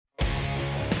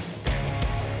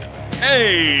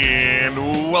And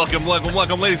welcome, ladies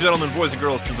and gentlemen, boys and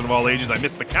girls, children of all ages. I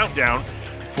missed the countdown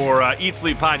for Eat,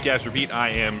 Sleep, Podcast, Repeat. I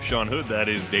am Sean Hood. That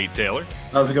is Dave Taylor.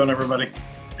 How's it going, everybody?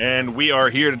 And we are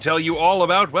here to tell you all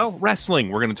about, well, wrestling.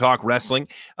 We're going to talk wrestling.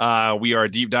 We are a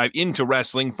deep dive into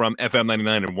wrestling from FM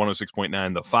 99 and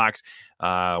 106.9 The Fox.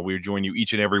 We join you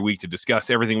each and every week to discuss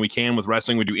everything we can with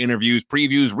wrestling. We do interviews,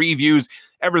 previews, reviews,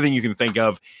 everything you can think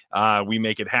of. We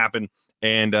make it happen.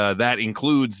 And that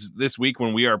includes this week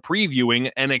when we are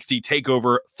previewing NXT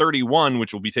TakeOver 31,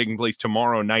 which will be taking place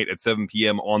tomorrow night at 7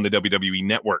 p.m. on the WWE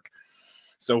Network.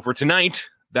 So for tonight,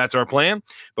 that's our plan.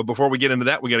 But before we get into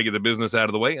that, we got to get the business out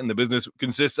of the way. And the business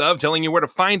consists of telling you where to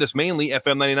find us, mainly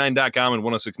FM99.com and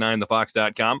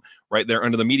 1069thefox.com, right there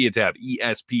under the media tab,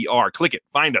 ESPR. Click it,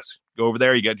 find us. Go over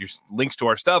there. You got your links to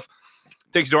our stuff.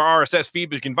 Takes you to our RSS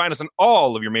feed, but you can find us on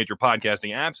all of your major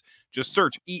podcasting apps. Just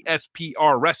search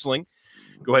ESPR Wrestling.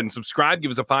 Go ahead and subscribe.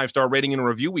 Give us a 5-star rating and a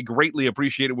review. We greatly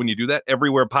appreciate it when you do that.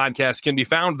 Everywhere podcasts can be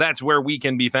found, that's where we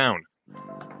can be found.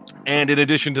 And in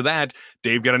addition to that,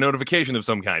 Dave got a notification of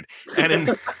some kind.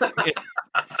 And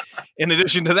in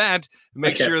addition to that,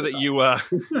 make sure that you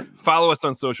follow us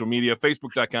on social media,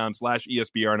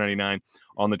 facebook.com/ESPR99,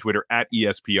 on the Twitter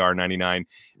 @ESPR99,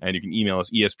 and you can email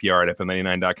us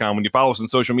ESPR@FM99.com. When you follow us on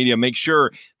social media, make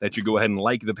sure that you go ahead and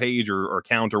like the page or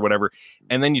account or whatever,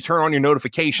 and then you turn on your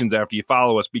notifications after you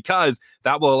follow us, because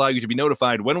that will allow you to be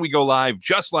notified when we go live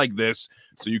just like this,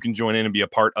 so you can join in and be a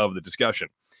part of the discussion.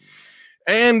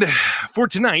 And for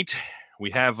tonight, we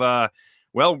have,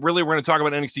 really, we're going to talk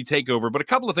about NXT TakeOver, but a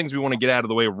couple of things we want to get out of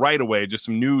the way right away, just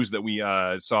some news that we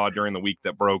saw during the week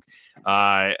that broke.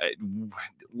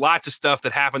 Lots of stuff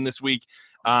that happened this week.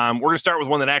 We're going to start with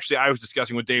one that actually I was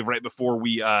discussing with Dave right before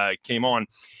we came on,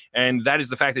 and that is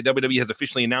the fact that WWE has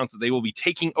officially announced that they will be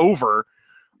taking over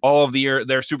all of their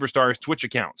superstars' Twitch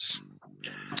accounts.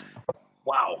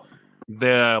 Wow.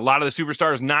 A lot of the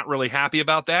superstars not really happy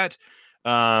about that.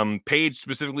 Paige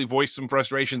specifically voiced some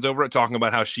frustrations over it, talking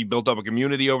about how she built up a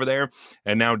community over there,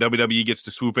 and now WWE gets to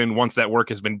swoop in once that work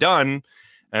has been done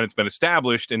and it's been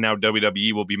established, and now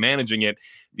WWE will be managing it.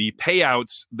 The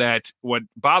payouts, that what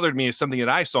bothered me is something that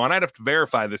I saw, and I'd have to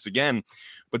verify this again,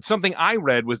 but something I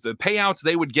read was the payouts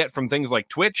they would get from things like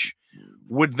Twitch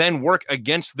would then work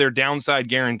against their downside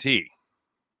guarantee,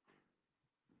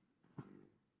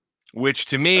 which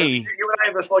to me, you and I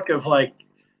have this look of like,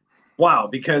 wow,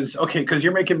 because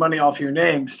you're making money off your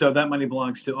name, so that money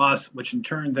belongs to us, which in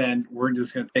turn then we're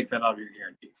just going to take that out of your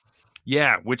guarantee.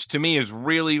 Yeah, which to me is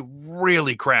really,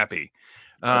 really crappy.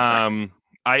 I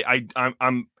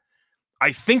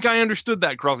think I understood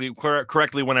that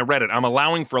correctly when I read it. I'm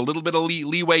allowing for a little bit of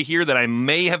leeway here that I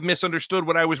may have misunderstood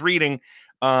what I was reading,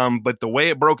 but the way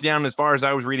it broke down as far as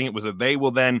I was reading it was that they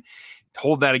will then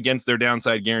hold that against their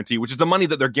downside guarantee, which is the money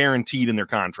that they're guaranteed in their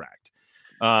contract.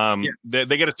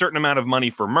 They get a certain amount of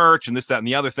money for merch and this, that, and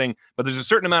the other thing, but there's a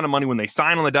certain amount of money when they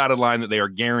sign on the dotted line that they are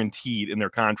guaranteed in their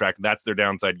contract. That's their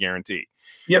downside guarantee.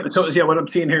 Yeah. So what I'm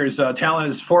seeing here is Talent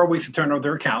has 4 weeks to turn over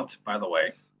their account, by the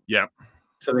way. Yeah.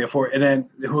 So they afford, and then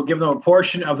we'll give them a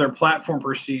portion of their platform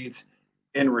proceeds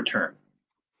in return.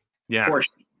 Yeah.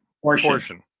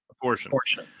 Portion.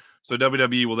 So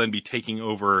WWE will then be taking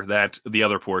over the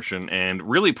other portion and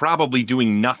really probably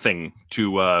doing nothing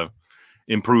to,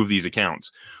 improve these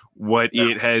accounts. What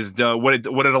it has done, what it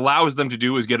allows them to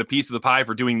do is get a piece of the pie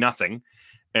for doing nothing,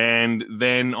 and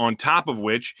then on top of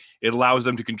which it allows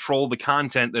them to control the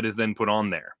content that is then put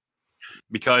on there.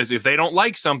 Because if they don't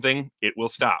like something, it will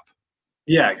stop.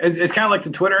 Yeah, it's kind of like the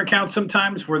Twitter account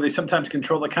sometimes, where they sometimes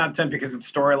control the content because it's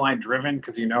storyline driven.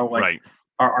 Because right.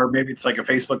 Or maybe it's like a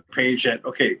Facebook page that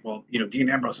Dean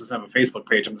Ambrose doesn't have a Facebook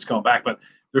page. I'm just going back, but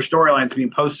their storylines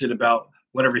being posted about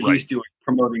whatever he's doing,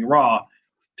 promoting Raw.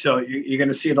 So you're going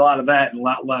to see a lot of that and a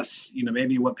lot less,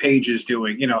 maybe what Paige is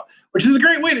doing, which is a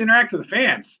great way to interact with the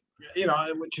fans,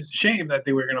 which is a shame that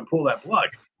they were going to pull that plug,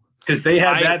 because they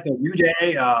had the New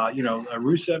Day,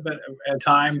 Rusev at a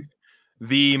time.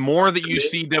 The more that you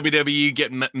see WWE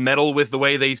get meddle with the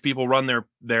way these people run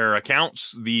their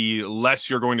accounts, the less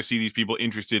you're going to see these people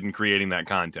interested in creating that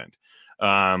content.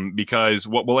 Because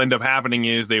what will end up happening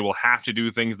is they will have to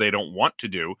do things they don't want to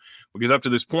do, because up to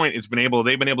this point they've been able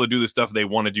to do the stuff they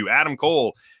want to do. Adam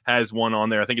Cole has one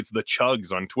on there. I think it's the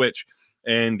Chugs on Twitch,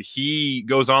 and he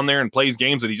goes on there and plays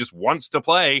games that he just wants to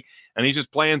play, and he's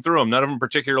just playing through them. None of them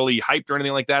particularly hyped or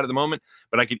anything like that at the moment,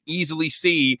 but I could easily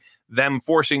see them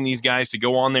forcing these guys to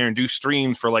go on there and do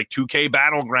streams for like 2K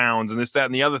Battlegrounds and this, that,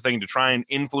 and the other thing to try and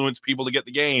influence people to get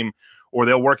the game, or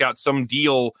they'll work out some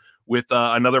deal with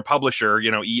another publisher,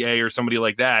 EA or somebody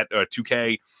like that,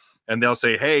 2K, and they'll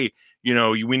say, hey,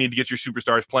 we need to get your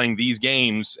superstars playing these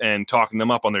games and talking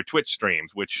them up on their Twitch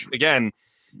streams, which again,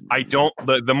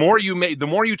 the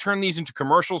more you turn these into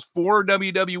commercials for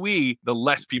WWE, the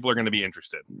less people are going to be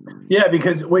interested. Yeah,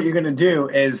 because what you're going to do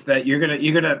is that they're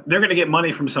going to get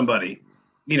money from somebody,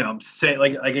 say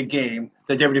like a game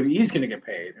that WWE is going to get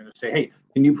paid, and say, hey,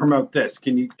 can you promote this?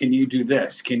 Can you do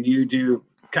this? Can you do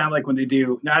kind of like when they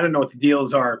do? Now I don't know what the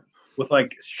deals are with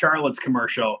like Charlotte's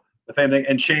commercial with anything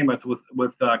and Sheamus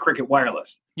with Cricket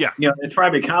Wireless. Yeah, it's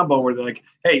probably a combo where they're like,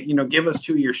 hey, give us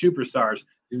 2 of your superstars.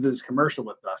 Do this commercial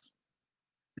with us.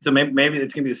 So maybe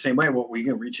it's going to be the same way. What we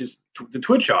can reach is the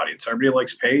Twitch audience. Everybody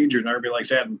likes Paige, and everybody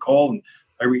likes Adam Cole, and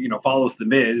everybody follows the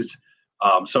Miz.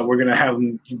 So we're going to have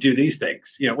them do these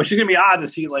things, which is going to be odd to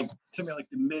see like somebody like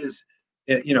the Miz,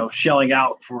 shelling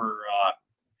out for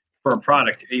a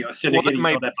product, sitting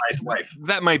that buys his wife.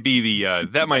 That might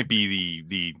be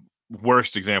the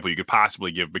worst example you could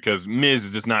possibly give, because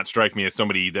Miz does not strike me as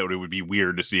somebody that it would be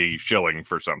weird to see shilling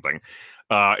for something.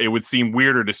 It would seem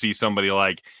weirder to see somebody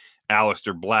like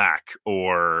Aleister Black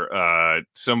or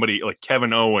somebody like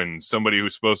Kevin Owens, somebody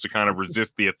who's supposed to kind of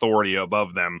resist the authority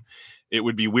above them. It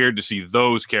would be weird to see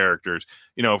those characters.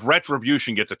 If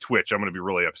Retribution gets a Twitch, I'm going to be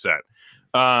really upset.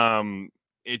 The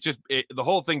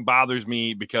whole thing bothers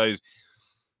me because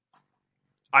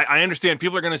I understand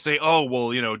people are going to say, oh, well,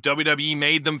 WWE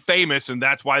made them famous and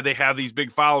that's why they have these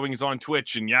big followings on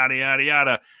Twitch and yada, yada,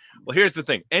 yada. Well, here's the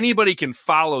thing. Anybody can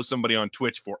follow somebody on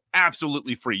Twitch for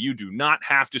absolutely free. You do not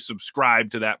have to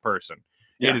subscribe to that person.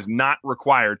 Yeah. It is not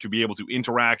required to be able to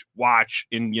interact, watch,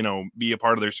 and, be a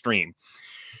part of their stream.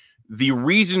 The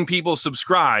reason people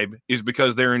subscribe is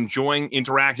because they're enjoying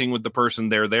interacting with the person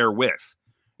they're there with.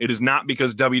 It is not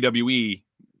because WWE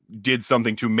did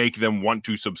something to make them want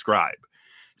to subscribe.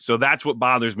 So that's what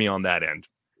bothers me on that end.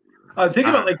 Think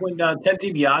about like when Ted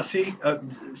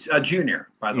DiBiase, Jr.,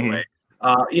 by the way,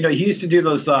 he used to do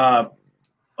those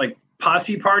like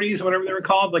posse parties, whatever they were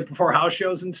called, like before house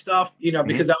shows and stuff,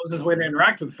 because that was his way to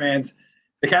interact with fans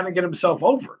to kind of get himself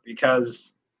over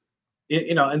because,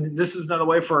 and this is another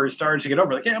way for stars to get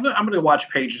over. Like, hey, I'm going to watch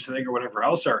Paige's thing or whatever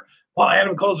else, or, well,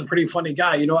 Adam Cole's a pretty funny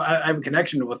guy. I have a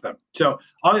connection with him. So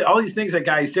all these things that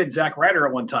guys did, Zack Ryder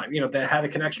at one time, that had a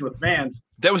connection with fans.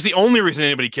 That was the only reason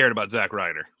anybody cared about Zack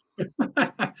Ryder.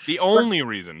 The only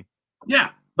reason. Yeah.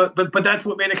 But that's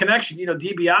what made a connection.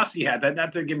 DiBiase had that,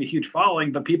 not to give me a huge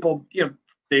following, but people,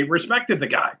 they respected the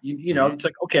guy. It's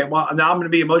like, okay, well, now I'm going to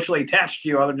be emotionally attached to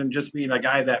you other than just being a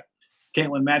guy that can't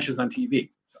win matches on TV.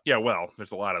 So. Yeah, well,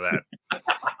 there's a lot of that.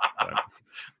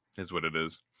 Is what it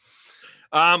is.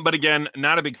 But again,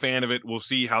 not a big fan of it. We'll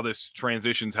see how this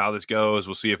transitions, how this goes.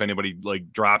 We'll see if anybody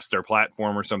like drops their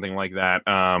platform or something like that,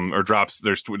 or drops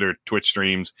their Twitch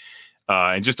streams,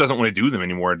 and just doesn't want to do them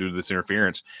anymore due to this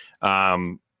interference.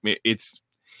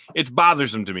 It's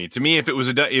bothersome to me. To me, if it was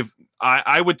if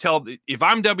I would tell, if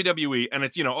I'm WWE and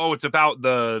it's it's about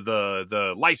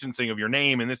the licensing of your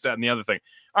name and this, that, and the other thing.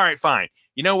 All right, fine.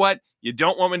 You know what? You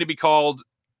don't want me to be called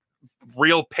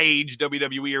Real Paige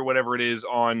WWE or whatever it is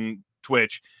on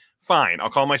Twitch. Fine.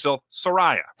 I'll call myself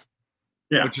Soraya,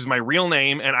 which is my real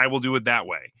name, and I will do it that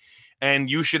way. And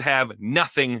you should have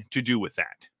nothing to do with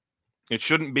that. It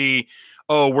shouldn't be,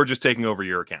 oh, we're just taking over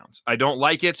your accounts. I don't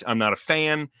like it. I'm not a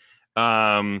fan.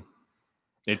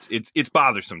 It's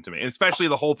bothersome to me, and especially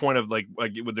the whole point of like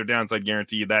with their downside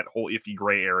guarantee, that whole iffy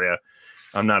gray area.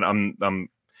 I don't know.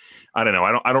 I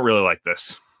don't really like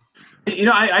this.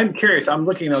 I'm curious. I'm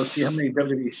looking to see how many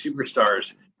WWE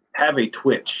superstars have a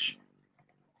Twitch.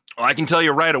 Well, I can tell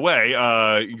you right away.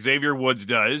 Xavier Woods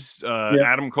does.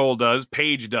 Adam Cole does.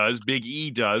 Paige does. Big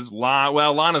E does.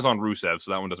 Lana's on Rusev,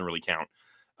 so that one doesn't really count.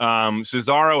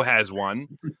 Cesaro has one.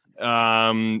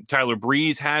 Tyler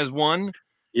Breeze has one.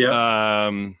 Yeah.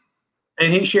 And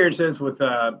he shares his with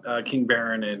King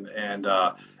Baron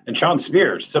and Sean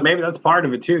Spears. So maybe that's part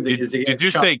of it too. Did you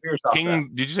say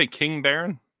King? Did you say King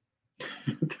Baron?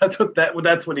 That's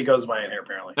what he goes by in here.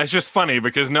 Apparently, that's just funny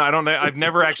because I've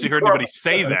never actually heard anybody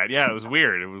say that. Yeah, it was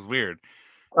weird.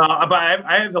 But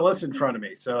I have the list in front of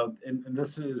me. So and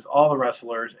this is all the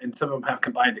wrestlers, and some of them have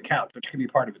combined accounts, which could be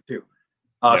part of it too.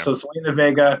 So Zelina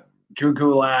Vega, Drew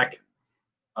Gulak.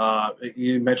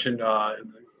 You mentioned.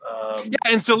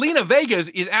 And Zelina Vega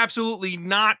is absolutely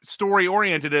not story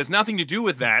oriented. It has nothing to do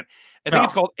with that. I think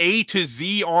it's called A to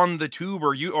Z on the tube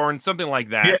or something like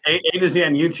that. Yeah, A to Z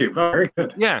on YouTube. Oh, very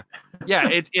good. Yeah.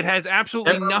 It has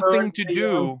absolutely nothing to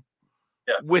do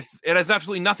with. It has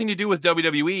absolutely nothing to do with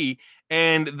WWE.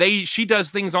 And she does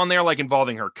things on there like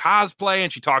involving her cosplay,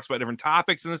 and she talks about different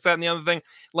topics and this, that, and the other thing.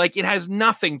 Like it has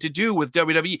nothing to do with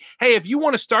WWE. Hey, if you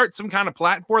want to start some kind of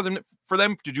platform for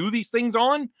them to do these things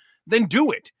on, then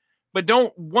do it. But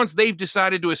don't, once they've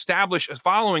decided to establish a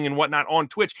following and whatnot on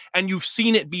Twitch, and you've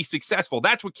seen it be successful,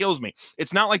 that's what kills me.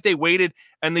 It's not like they waited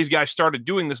and these guys started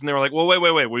doing this and they were like, well, wait.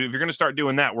 Well, if you're going to start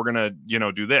doing that, we're going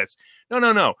to, do this.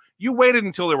 No. You waited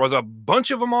until there was a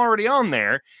bunch of them already on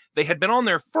there. They had been on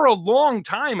there for a long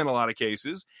time in a lot of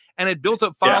cases and had built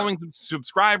up following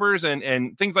subscribers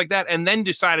and things like that, and then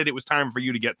decided it was time for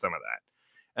you to get some of that.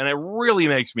 And it really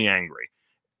makes me angry.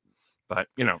 But,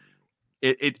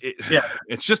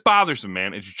 it's just bothersome,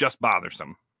 man. It's just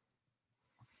bothersome.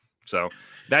 So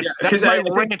that's my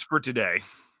rant for today.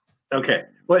 Okay.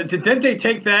 Well, didn't they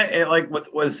take that and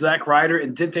with Zack Ryder,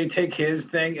 and did they take his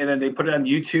thing and then they put it on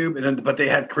YouTube but they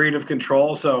had creative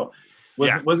control, so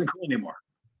it wasn't cool anymore.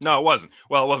 No, it wasn't.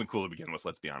 Well, it wasn't cool to begin with,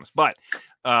 let's be honest. But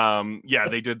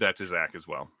they did that to Zach as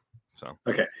well. So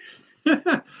okay.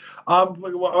 I'm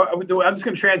just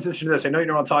going to transition to this. I know you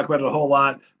don't want to talk about it a whole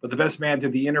lot, but the best man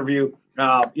did the interview,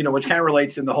 which kind of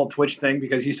relates in the whole Twitch thing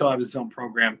because he still has his own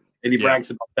program and he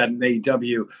brags about that in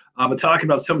AEW. But talking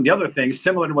about some of the other things,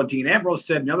 similar to what Dean Ambrose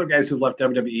said and other guys who left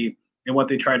WWE and what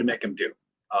they try to make him do.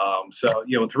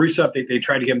 With Rusev, they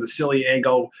tried to give him the silly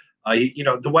angle.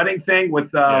 The wedding thing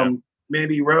with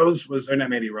Mandy Rose or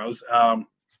not Mandy Rose.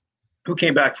 Who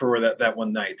came back for that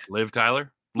one night? Liv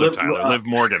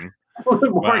Morgan.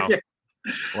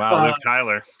 Wow, Liv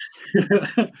Tyler.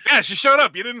 Yeah, she showed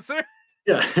up. You didn't see her?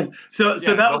 Yeah. So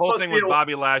that the whole thing with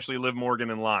Bobby Lashley, Liv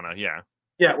Morgan, and Lana. Yeah.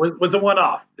 Yeah, was a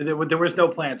one-off. There was no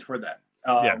plans for that.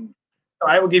 So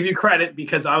I will give you credit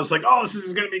because I was like, oh, this is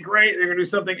going to be great. They're going to do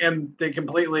something, and they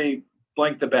completely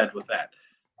blanked the bed with that.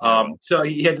 So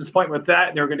he had this point with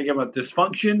that. They were going to give him a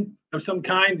dysfunction of some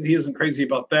kind, and he wasn't crazy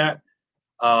about that.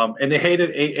 And they hated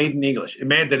Aiden English. And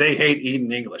man, did they hate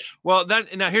Aiden English. Well,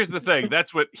 now here's the thing.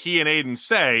 That's what he and Aiden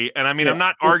say. And I mean, I'm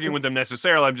not arguing with them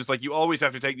necessarily. I'm just like, you always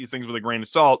have to take these things with a grain of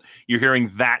salt. You're hearing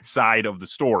that side of the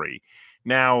story.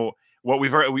 Now,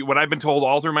 what I've been told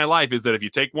all through my life is that if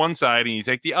you take one side and you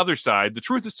take the other side, the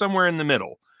truth is somewhere in the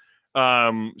middle.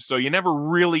 So you never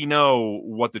really know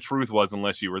what the truth was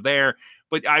unless you were there.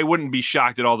 But I wouldn't be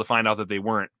shocked at all to find out that they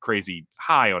weren't crazy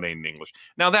high on Aiden English.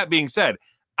 Now, that being said,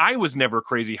 I was never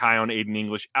crazy high on Aiden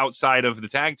English outside of the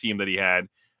tag team that he had.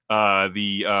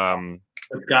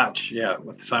 With Gotch,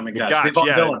 with Simon Gotch.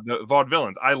 The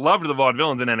Vaudevillains. I loved the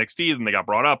Vaudevillains in NXT, and they got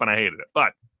brought up, and I hated it.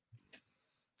 But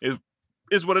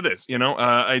is what it is,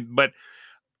 but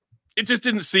it just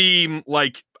didn't seem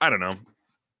like, I don't know.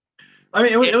 I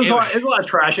mean, it was a lot of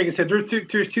trash. Like I said,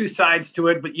 there's two sides to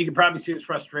it, but you can probably see his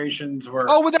frustrations were.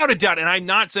 Oh, without a doubt. And I'm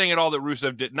not saying at all that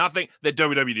Rusev did nothing, that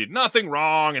WWE did nothing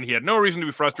wrong, and he had no reason to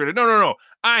be frustrated. No.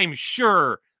 I'm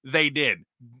sure they did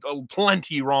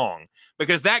plenty wrong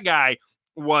because that guy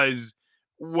was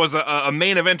a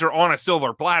main eventer on a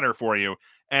silver platter for you,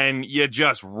 and you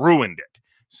just ruined it.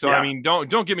 So, I mean,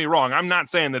 don't get me wrong. I'm not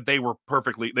saying that they were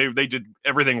perfectly, they did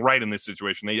everything right in this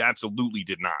situation. They absolutely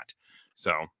did not.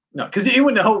 So. No, because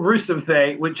even the whole Rusev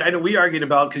thing, which I know we argued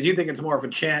about because you think it's more of a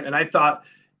chant, and I thought,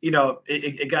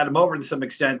 it got him over to some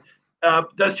extent.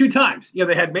 Does two times.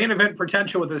 They had main event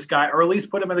potential with this guy, or at least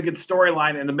put him in a good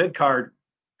storyline in the mid card,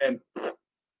 and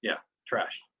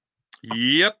trash.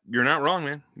 Yep, you're not wrong,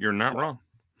 man. You're not wrong.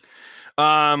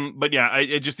 But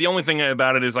just the only thing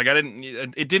about it is like I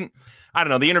don't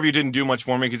know. The interview didn't do much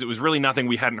for me because it was really nothing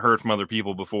we hadn't heard from other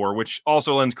people before, which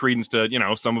also lends credence to,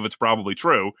 some of it's probably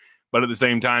true. But at the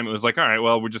same time, it was like, all right,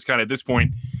 well, we're just kind of at this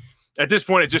point,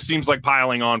 it just seems like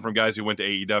piling on from guys who went to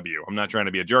AEW. I'm not trying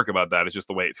to be a jerk about that. It's just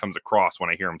the way it comes across when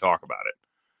I hear them talk about it.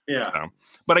 Yeah. So,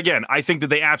 but again, I think that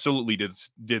they absolutely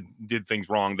did things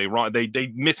wrong. They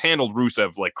mishandled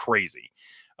Rusev like crazy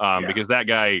because that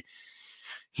guy,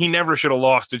 he never should have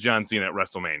lost to John Cena at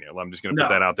WrestleMania. I'm just going to put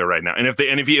that out there right now. And if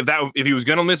he was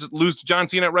going to lose to John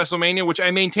Cena at WrestleMania, which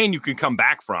I maintain you can come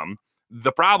back from,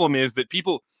 the problem is that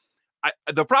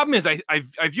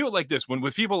I view it like this: when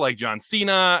with people like John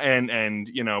Cena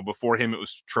and before him it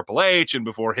was Triple H, and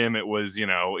before him it was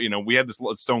we had this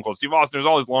Stone Cold Steve Austin. There's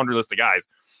all this laundry list of guys.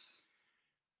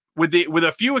 With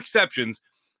a few exceptions,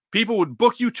 people would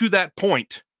book you to that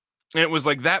point, and it was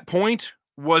like that point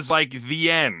was like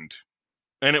the end.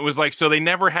 And it was like, so they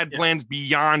never had plans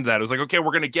beyond that. It was like, okay, we're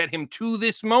going to get him to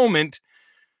this moment.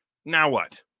 Now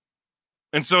what?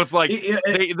 And so it's like,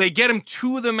 they get him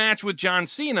to the match with John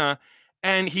Cena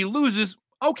and he loses.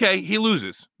 Okay, he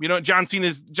loses. John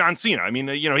Cena's John Cena. I mean,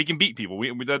 he can beat people.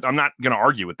 I'm not going to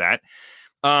argue with that.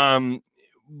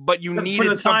 But you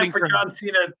needed something for John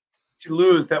Cena to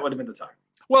lose. That would have been the time.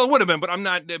 Well, it would have been, but I'm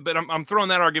not. But I'm throwing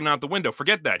that argument out the window.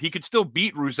 Forget that. He could still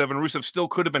beat Rusev, and Rusev still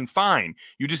could have been fine.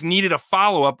 You just needed a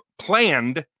follow-up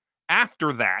planned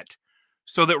after that,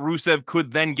 so that Rusev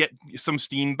could then get some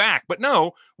steam back. But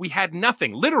no, we had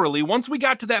nothing. Literally, once we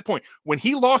got to that point, when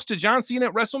he lost to John Cena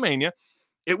at WrestleMania,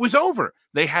 it was over.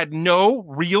 They had no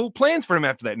real plans for him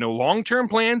after that. No long-term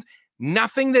plans.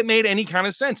 Nothing that made any kind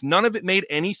of sense. None of it made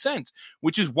any sense,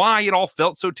 which is why it all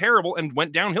felt so terrible and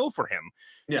went downhill for him.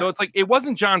 Yeah. So it's like, it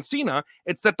wasn't John Cena.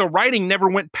 It's that the writing never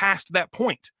went past that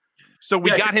point. So we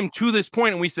got him to this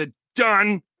point and we said,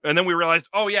 done. And then we realized,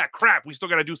 oh yeah, crap, we still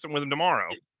got to do something with him tomorrow.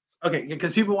 Okay,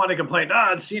 because people want to complain,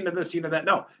 Cena this, Cena that.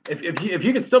 No, if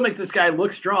you can still make this guy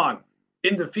look strong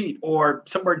in defeat or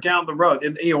somewhere down the road,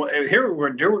 and here we're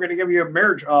going to give you a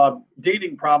marriage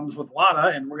dating problems with Lana,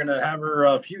 and we're going to have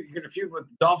her you're going to feud with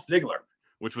Dolph Ziggler,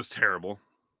 which was terrible.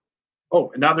 Oh,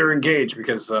 and now they're engaged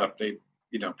because they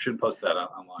shouldn't post that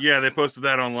online. Yeah, they posted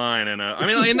that online, and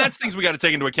and that's things we got to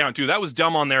take into account too. That was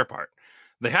dumb on their part.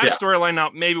 They had a storyline.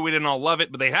 Now maybe we didn't all love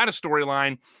it, but they had a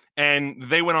storyline, and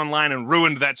they went online and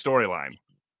ruined that storyline.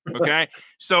 Okay,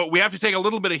 so we have to take a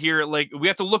little bit of here. Like, we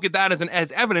have to look at that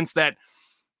as evidence that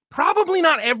probably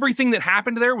not everything that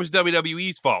happened there was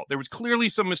WWE's fault. There was clearly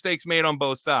some mistakes made on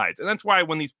both sides, and that's why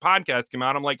when these podcasts come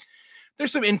out, I'm like,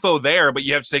 there's some info there, but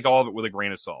you have to take all of it with a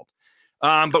grain of salt.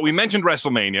 But we mentioned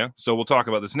WrestleMania, so we'll talk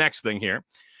about this next thing here.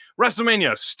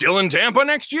 WrestleMania still in Tampa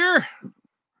next year?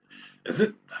 Is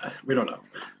it? We don't know.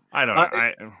 I don't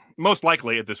know. Most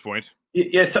likely at this point.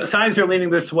 Yes, signs are leaning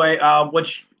this way.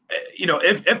 Which,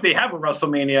 if they have a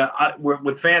WrestleMania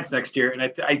with fans next year, and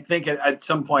I think at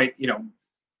some point,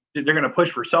 they're going to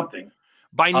push for something.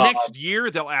 By next year,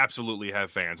 they'll absolutely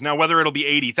have fans. Now, whether it'll be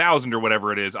 80,000 or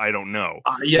whatever it is, I don't know.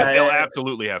 But they'll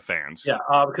absolutely have fans. Yeah,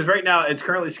 because right now it's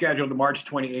currently scheduled to March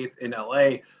 28th in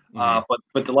LA.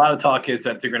 But a lot of talk is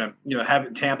that they're going to have it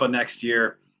in Tampa next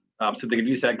year, so they can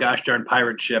use that gosh darn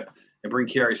pirate ship and bring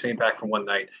Kairi Sane back for one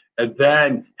night, and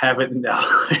then have it in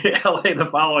LA the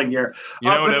following year.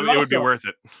 It would be worth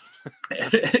it.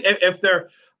 if they're,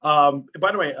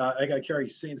 by the way, I got a Kairi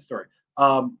Sane story.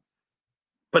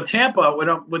 But Tampa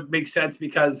would make sense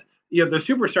because the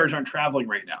superstars aren't traveling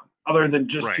right now, other than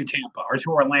just to Tampa or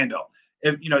to Orlando.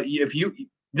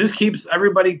 This keeps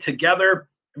everybody together.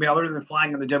 I mean, other than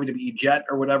flying on the WWE jet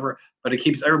or whatever, but it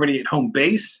keeps everybody at home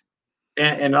base,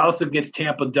 and also gets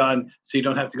Tampa done, so you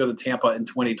don't have to go to Tampa in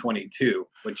 2022,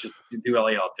 which is do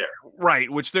LA out there. Right,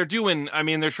 which they're doing. I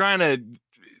mean, they're trying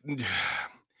to.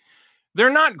 They're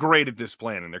not great at this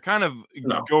planning. They're kind of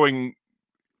going.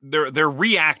 They're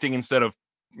reacting instead of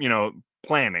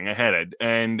planning ahead,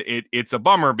 and it's a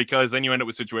bummer because then you end up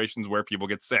with situations where people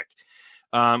get sick.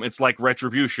 It's like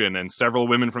Retribution and several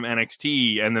women from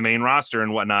NXT and the main roster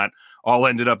and whatnot all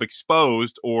ended up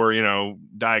exposed or, I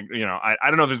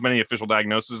don't know if there's many official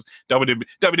diagnoses.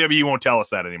 WWE won't tell us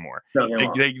that anymore. No,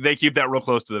 they keep that real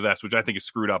close to the vest, which I think is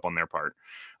screwed up on their part.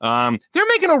 They're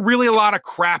making a lot of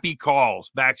crappy calls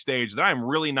backstage that I'm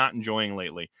really not enjoying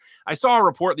lately. I saw a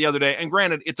report the other day, and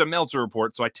granted, it's a Meltzer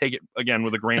report, so I take it again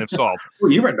with a grain of salt.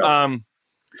 Well, you read Meltzer.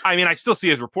 I mean, I still see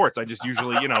his reports. I just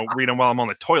usually, read them while I'm on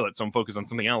the toilet, so I'm focused on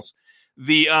something else.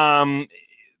 It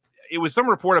was some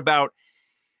report about,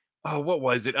 what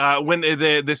was it? When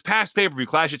this past pay-per-view,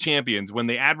 Clash of Champions, when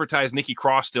they advertised Nikki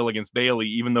Cross still against Bayley,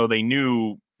 even though they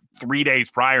knew 3 days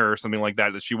prior or something like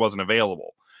that she wasn't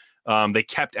available. They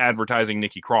kept advertising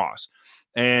Nikki Cross,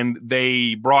 and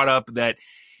they brought up that.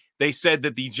 They said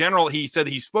that he said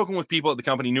that he's spoken with people at the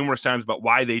company numerous times about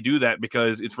why they do that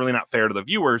because it's really not fair to the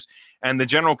viewers. And the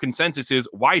general consensus is,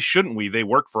 why shouldn't we? They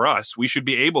work for us. We should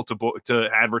be able to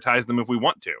advertise them if we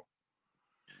want to.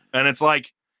 And it's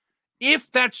like,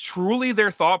 if that's truly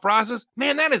their thought process,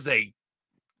 man, that is a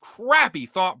crappy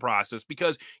thought process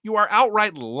because you are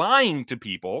outright lying to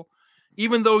people,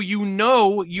 even though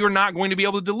you're not going to be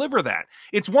able to deliver that.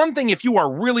 It's one thing if you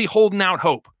are really holding out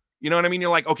hope. You know what I mean? You're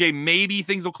like, okay, maybe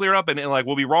things will clear up and like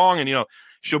we'll be wrong and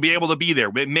she'll be able to be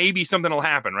there, but maybe something will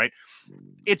happen, right?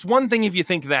 It's one thing if you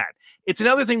think that. It's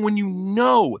another thing when you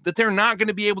know that they're not going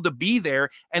to be able to be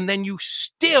there and then you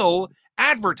still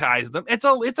advertise them. It's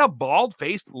a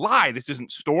bald-faced lie. This isn't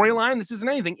storyline. This isn't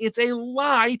anything. It's a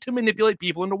lie to manipulate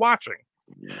people into watching.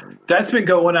 That's been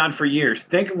going on for years.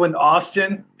 Think when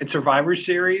Austin at Survivor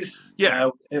Series. Yeah,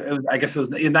 I guess it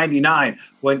was in '99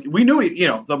 when we knew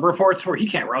the reports were he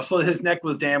can't wrestle. His neck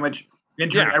was damaged,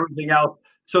 injured, everything else.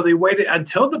 So they waited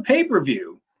until the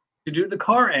pay-per-view to do the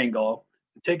car angle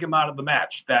to take him out of the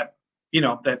match. That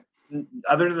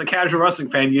other than the casual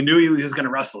wrestling fan, you knew he was going to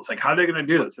wrestle. It's like, how are they going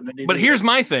to do this? And then here's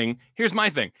my thing.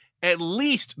 At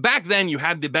least back then you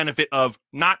had the benefit of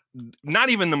not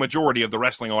even the majority of the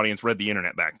wrestling audience read the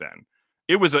internet back then.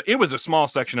 It was a small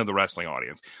section of the wrestling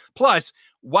audience. Plus,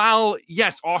 while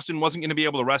yes, Austin wasn't going to be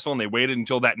able to wrestle, and they waited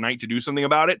until that night to do something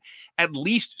about it, at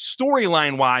least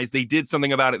storyline wise, they did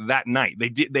something about it that night.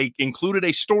 They included a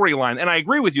storyline, and I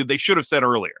agree with you. They should have said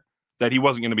earlier that he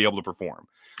wasn't going to be able to perform,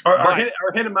 or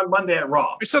hit him on Monday at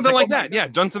Raw, or something like that. Yeah,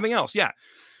 done something else. Yeah.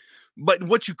 But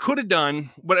what you could have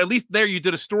done, but at least there you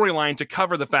did a storyline to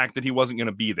cover the fact that he wasn't going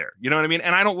to be there. You know what I mean?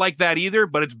 And I don't like that either,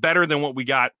 but it's better than what we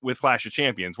got with Clash of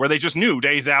Champions, where they just knew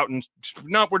days out and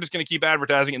nope, we're just going to keep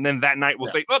advertising. And then that night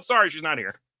we'll say, oh, sorry, she's not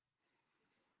here.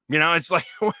 You know, it's like,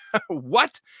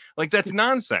 what? Like, that's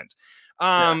nonsense.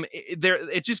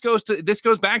 It just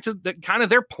goes back to the kind of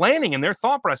their planning and their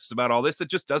thought process about all this. That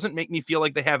just doesn't make me feel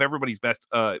like they have everybody's best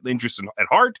interest at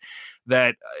heart.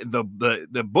 That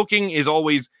the booking is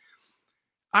always,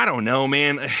 I don't know,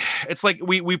 man. It's like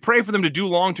we pray for them to do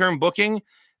long-term booking,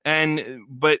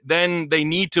 but then they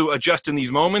need to adjust in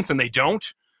these moments and they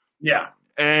don't. Yeah.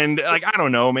 And like, I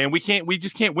don't know, man, we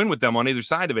just can't win with them on either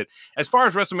side of it. As far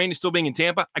as WrestleMania still being in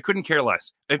Tampa, I couldn't care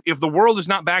less. If the world is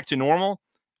not back to normal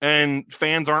and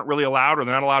fans aren't really allowed, or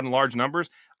they're not allowed in large numbers,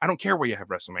 I don't care where you have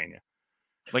WrestleMania.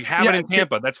 Like, have it in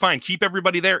Tampa. That's fine. Keep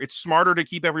everybody there. It's smarter to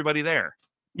keep everybody there.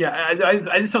 Yeah,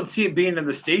 I just don't see it being in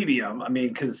the stadium. I mean,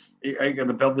 because are you going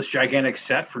to build this gigantic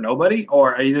set for nobody,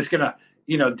 or are you just going to,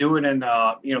 do it in,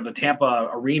 the Tampa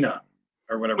arena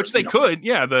or whatever? Which they could,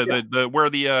 yeah. Where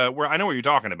I know what you're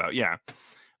talking about, yeah.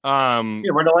 Where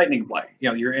the Lightning play,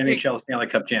 your NHL Stanley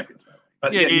Cup champions.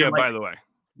 But by the way,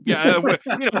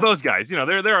 those guys,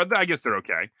 they're I guess they're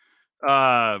okay.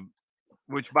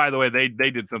 Which, by the way, they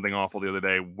did something awful the other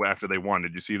day after they won.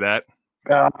 Did you see that?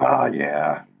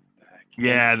 Yeah.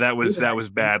 Yeah, that was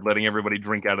bad. Letting everybody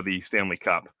drink out of the Stanley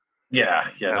Cup. Yeah,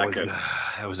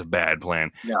 that was a bad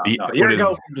plan. No, you're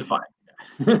going to fine.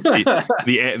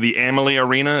 the Amalie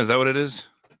Arena, is that what it is?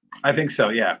 I think so.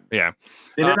 Yeah. Yeah.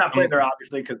 They did not play there,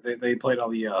 obviously, because they played all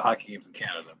the hockey games in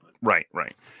Canada. But. Right.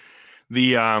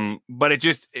 But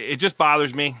it just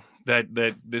bothers me that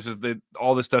this is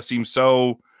all this stuff seems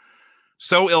so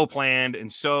ill planned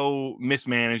and so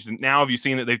mismanaged. And now have you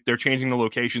seen that they're changing the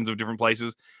locations of different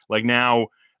places? Like now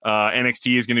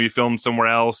NXT is going to be filmed somewhere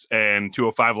else, and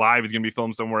 205 Live is going to be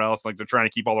filmed somewhere else. Like, they're trying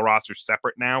to keep all the rosters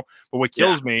separate now. But what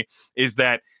kills me is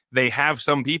that they have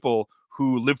some people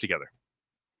who live together.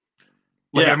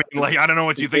 Like, I mean, like, I don't know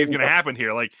what you think is going to happen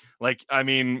here. Like, I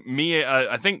mean, Mia,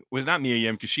 I think was not Mia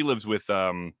Yim, because she lives with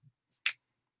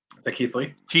Keith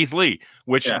Lee. Keith Lee,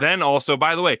 which then also,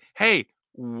 by the way, hey,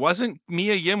 wasn't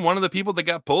Mia Yim one of the people that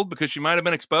got pulled because she might have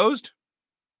been exposed?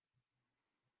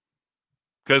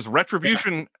 Because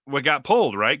Retribution got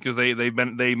pulled, right? Because they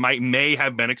may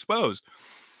have been exposed.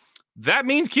 That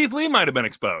means Keith Lee might have been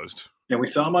exposed. Yeah, we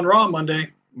saw him on Raw Monday.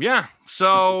 Yeah,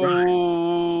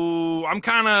 so I'm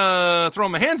kind of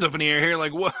throwing my hands up in the air here,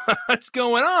 like, what's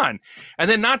going on? And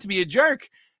then, not to be a jerk,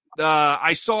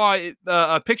 I saw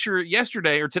a picture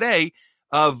yesterday or today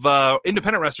of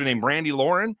independent wrestler named Brandy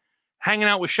Lauren hanging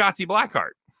out with Shotzi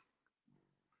Blackheart.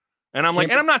 And I'm like,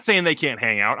 and I'm not saying they can't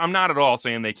hang out. I'm not at all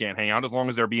saying they can't hang out as long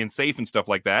as they're being safe and stuff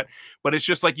like that. But it's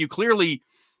just like, you clearly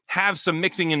have some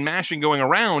mixing and mashing going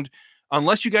around.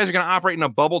 Unless you guys are going to operate in a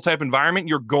bubble type environment,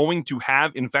 you're going to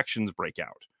have infections break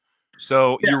out.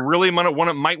 So you really might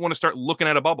want to start looking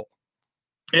at a bubble.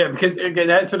 Yeah, because again,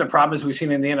 that's been a problem as we've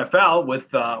seen in the NFL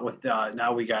with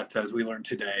now we got, as we learned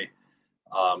today,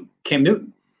 Cam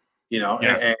Newton.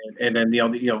 And then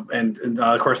and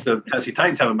of course the Tennessee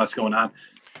Titans have a mess going on.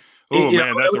 Oh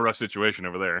man, that's a rough situation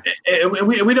over there.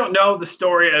 We don't know the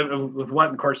story with what,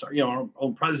 of course, our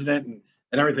old president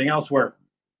and everything else, where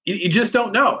you just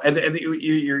don't know, and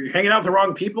you're hanging out with the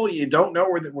wrong people. You don't know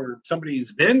where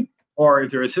somebody's been, or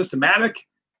if they're systematic,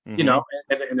 and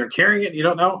they're carrying it. You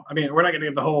don't know. I mean, we're not going to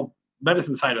get the whole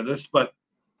medicine side of this, but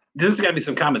there's got to be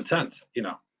some common sense,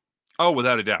 Oh,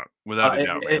 without a doubt,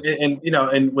 man.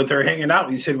 And with her hanging out,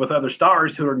 you said, with other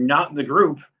stars who are not in the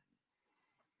group,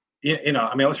 I mean,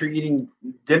 unless you're eating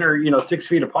dinner, 6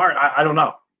 feet apart, I don't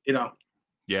know,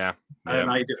 Yeah. I don't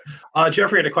know how you do it.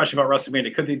 Jeffrey had a question about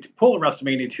WrestleMania. Could they pull a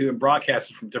WrestleMania 2 and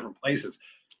broadcast it from different places?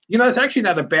 It's actually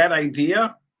not a bad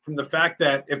idea, from the fact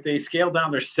that if they scale down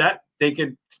their set, they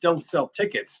could still sell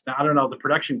tickets. Now, I don't know the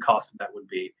production cost of that would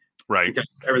be. Right.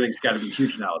 Because everything's got to be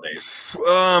huge nowadays.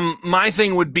 My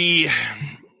thing would be,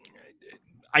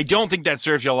 I don't think that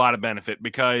serves you a lot of benefit,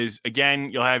 because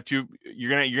again, you'll have you're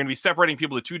gonna be separating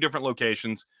people to two different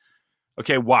locations.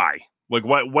 Okay, why? Like,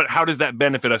 what how does that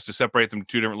benefit us to separate them to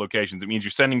two different locations? It means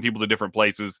you're sending people to different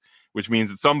places, which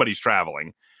means that somebody's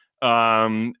traveling.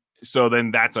 So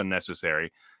then that's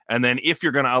unnecessary. And then if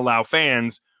you're going to allow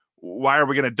fans, why are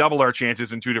we going to double our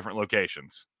chances in two different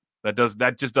locations?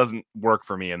 That just doesn't work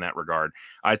for me in that regard.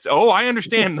 I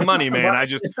understand the money, man.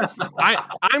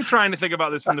 I'm trying to think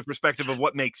about this from the perspective of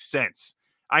what makes sense.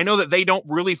 I know that they don't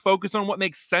really focus on what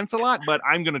makes sense a lot, but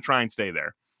I'm going to try and stay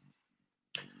there.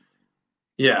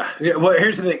 Yeah. Well,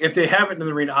 here's the thing: if they have it in the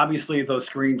arena, obviously those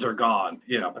screens are gone.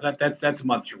 But that's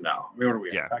months from now. I mean, what are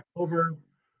we? October,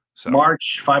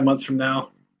 March, 5 months from now.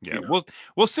 Yeah,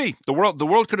 we'll see. The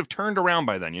world could have turned around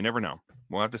by then. You never know.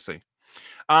 We'll have to see.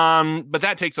 But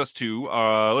that takes us to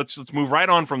let's move right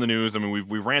on from the news. I mean,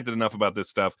 we've ranted enough about this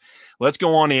stuff. Let's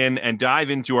go on in and dive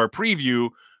into our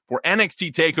preview for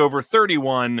NXT TakeOver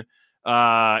 31.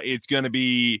 It's going to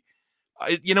be,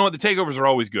 you know what, the takeovers are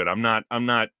always good. I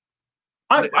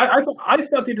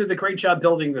thought they did a great job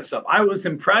building this up. I was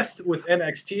impressed with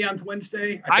NXT on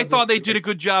Wednesday. I thought they did a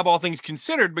good job, all things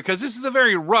considered, because this is a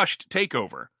very rushed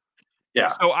takeover. Yeah.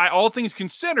 So all things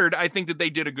considered, I think that they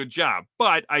did a good job,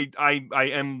 but I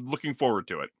am looking forward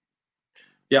to it.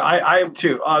 Yeah, I am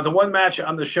too. The one match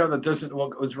on the show that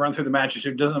was run through the matches,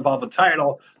 it doesn't involve a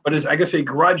title, but is, I guess, a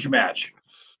grudge match,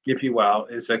 if you will,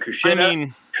 is a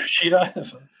Kushida.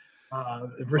 Kushida.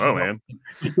 Oh man,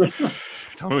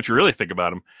 tell me what you really think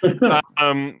about him.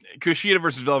 Kushida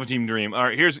versus Velveteen Dream. All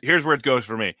right, here's where it goes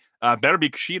for me. Better be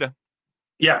Kushida.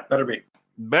 Yeah, better be.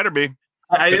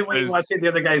 I didn't want to say the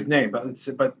other guy's name, but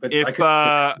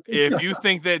if you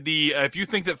think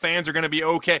that fans are going to be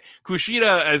okay,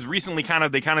 Kushida as recently kind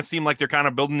of seem like they're kind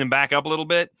of building him back up a little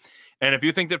bit, and if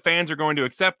you think that fans are going to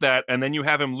accept that, and then you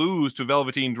have him lose to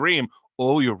Velveteen Dream,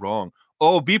 you're wrong.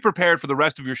 Be prepared for the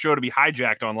rest of your show to be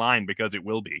hijacked online, because it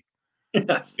will be.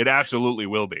 Yes. It absolutely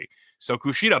will be. So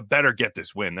Kushida better get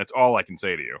this win. That's all I can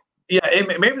say to you. Yeah,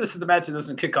 maybe this is the match that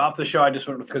doesn't kick off the show. I just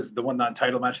went because the one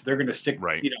non-title match, they're going to stick,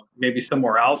 right, maybe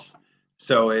somewhere else.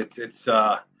 So it's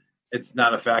not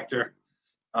a factor.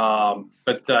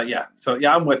 Yeah. So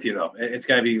yeah, I'm with you though. It's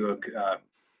got to be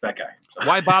that guy. So.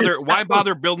 Why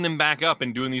bother building him back up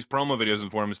and doing these promo videos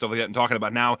for him and stuff like that, and talking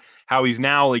about now how he's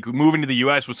now like moving to the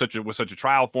U.S. was such a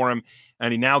trial for him,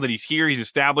 and now that he's here, he's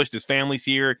established, his family's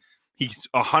here, he's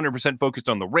 100% focused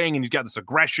on the ring, and he's got this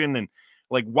aggression, and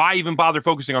like, why even bother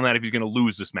focusing on that if he's going to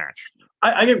lose this match?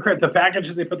 I give credit. The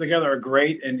packages they put together are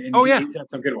great, and he's had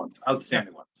some good ones,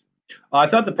 outstanding ones. I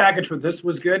thought the package with this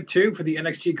was good too for the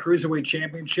NXT Cruiserweight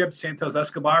Championship. Santos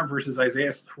Escobar versus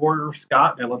Isaiah Swerve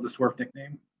Scott. I love the Swerve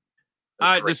nickname.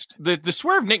 The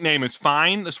Swerve nickname is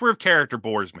fine. The Swerve character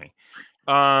bores me.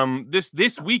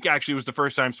 This week actually was the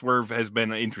first time Swerve has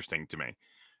been interesting to me.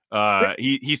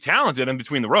 He's talented in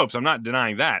between the ropes. I'm not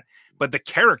denying that, but the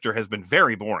character has been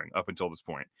very boring up until this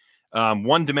point.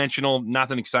 One-dimensional,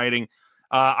 nothing exciting.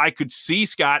 I could see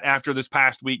Scott after this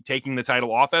past week taking the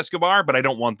title off Escobar, but I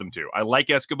don't want them to. I like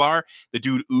Escobar. The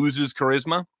dude oozes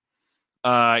charisma.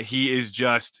 He is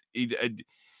just...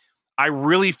 I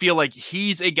really feel like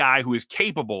he's a guy who is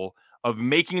capable of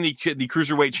making the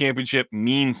Cruiserweight Championship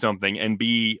mean something and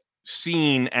be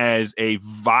seen as a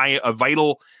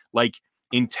vital, like,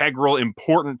 integral,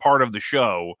 important part of the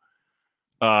show.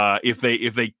 If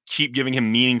they keep giving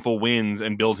him meaningful wins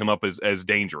and build him up as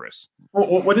dangerous.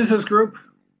 What is this group?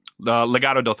 The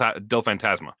Legado del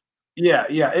Fantasma. Yeah.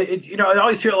 I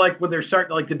always feel like when they're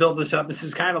starting to build this up, this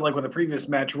is kind of like with the previous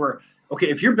match where, okay,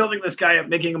 if you're building this guy up,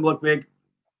 making him look big,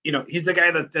 he's the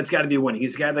guy that's got to be winning.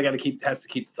 He's the guy that has to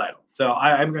keep the title. So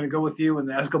I'm going to go with you, and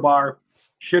the Escobar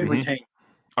should retain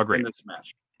in this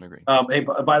match. Agreed. Hey,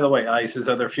 by the way, he says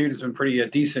their feud has been pretty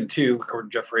decent too, according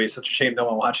to Jeff Ray. It's such a shame no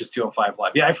one watches 205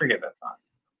 Live. Yeah, I forget that's on.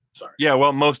 Sorry. Yeah,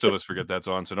 well, most of us forget that's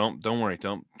on, so don't worry.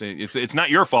 It's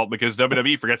not your fault, because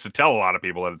WWE forgets to tell a lot of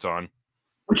people that it's on.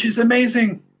 Which is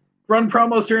amazing. Run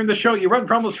promos during the show. You run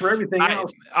promos for everything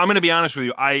else. I'm going to be honest with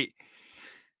you. I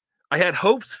had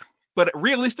hopes, but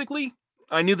realistically,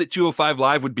 I knew that 205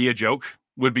 Live would be a joke.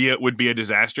 Would be a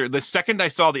disaster. The second I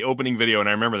saw the opening video, and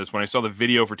I remember this, when I saw the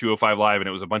video for 205 Live and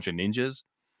it was a bunch of ninjas,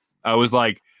 I was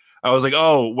like,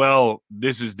 oh, well,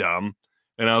 this is dumb.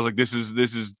 And I was like, this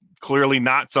is clearly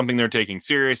not something they're taking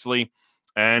seriously.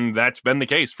 And that's been the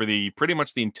case for pretty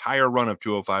much the entire run of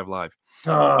 205 Live.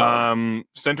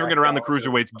 Centering it around the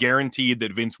cruiserweights guaranteed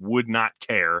that Vince would not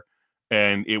care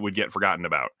and it would get forgotten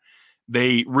about.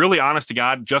 They really, honest to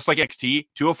God, just like NXT,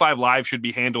 205 Live should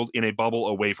be handled in a bubble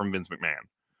away from Vince McMahon.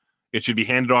 It should be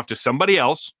handed off to somebody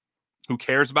else who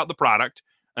cares about the product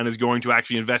and is going to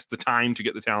actually invest the time to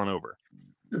get the talent over.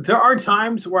 There are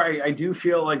times where I do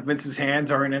feel like Vince's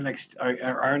hands are in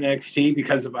NXT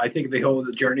because of, I think they hold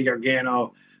the Journey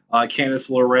Gargano, Candice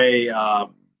LeRae,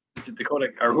 Dakota,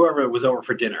 or whoever was over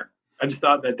for dinner. I just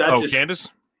thought that just...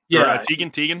 Candice? Yeah. Or,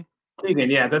 Tegan? Tegan,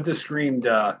 yeah. That just screamed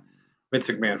Vince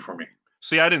McMahon for me.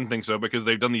 See, I didn't think so because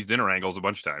they've done these dinner angles a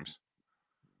bunch of times.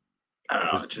 I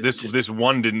don't know. This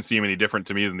one didn't seem any different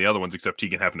to me than the other ones, except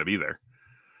Tegan happened to be there.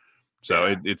 So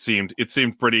yeah. it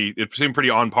seemed pretty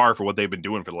on par for what they've been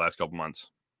doing for the last couple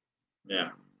months. Yeah.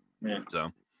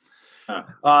 So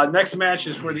next match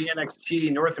is for the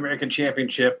NXT North American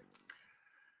Championship.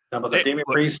 How about the Damian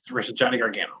Priest versus Johnny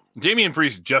Gargano? Damian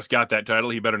Priest just got that title.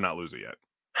 He better not lose it yet.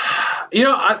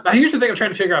 Here's the thing I'm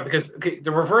trying to figure out, because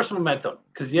the reverse momentum,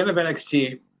 because the end of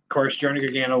NXT, of course, Johnny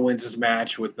Gargano wins his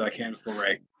match with Candice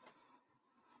LeRae.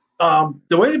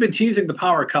 The way they've been teasing the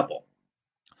power couple.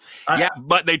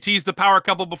 But they teased the power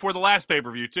couple before the last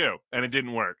pay-per-view too, and it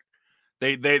didn't work.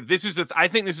 I think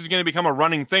this is going to become a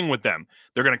running thing with them.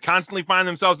 They're going to constantly find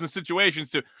themselves in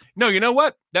situations no, you know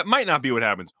what? That might not be what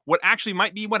happens. What actually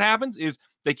might be what happens is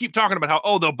they keep talking about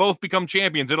how, they'll both become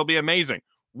champions. It'll be amazing.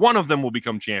 One of them will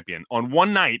become champion on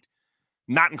one night,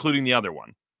 not including the other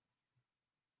one.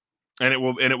 And it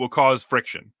will cause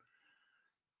friction.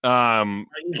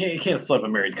 You can't split up a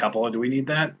married couple. Do we need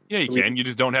that? Yeah, you can. You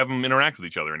just don't have them interact with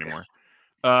each other anymore.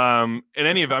 In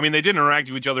any event, they didn't interact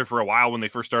with each other for a while when they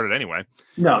first started anyway.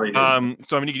 No, they didn't.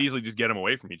 So, you could easily just get them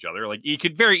away from each other. Like, you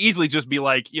could very easily just be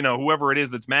like, whoever it is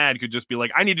that's mad could just be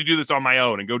like, I need to do this on my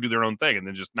own and go do their own thing and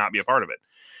then just not be a part of it.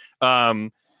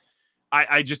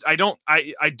 I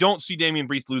don't see Damian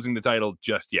Priest losing the title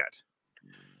just yet.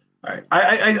 All right.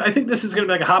 I think this is going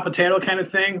to be like a hot potato kind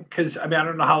of thing, because I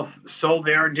don't know how sold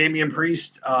they are in Damian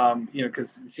Priest.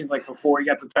 Because it seemed like before he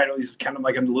got the title, he's kind of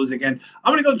like him to lose again.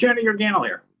 I'm going to go Johnny Gargano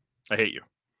here. I hate you.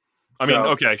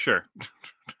 Okay, sure.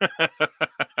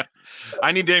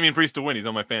 I need Damian Priest to win. He's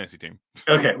on my fantasy team.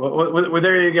 Okay, well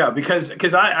there you go. Because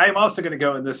I'm also going to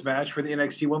go in this match for the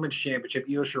NXT Women's Championship,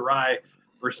 Io Shirai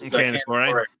versus Candice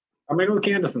LeRae. I'm going to go with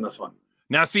Candice in this one.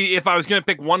 Now, see, if I was going to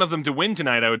pick one of them to win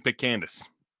tonight, I would pick Candice.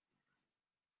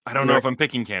 I don't know if I'm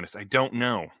picking Candice. I don't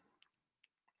know.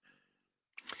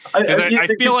 I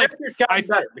feel like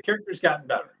the character's gotten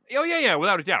better. Oh yeah,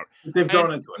 without a doubt. They've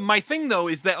grown into it. My thing though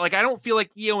is that I don't feel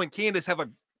like Io and Candice have a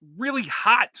really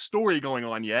hot story going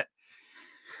on yet,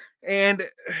 and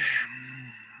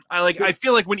I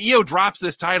feel like when Io drops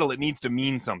this title, it needs to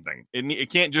mean something.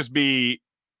 It can't just be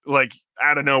like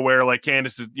out of nowhere. Like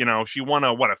Candice is, she won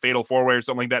a fatal 4-way or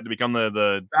something like that to become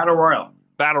the Battle Royal.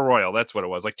 That's what it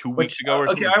was, like 2 weeks ago or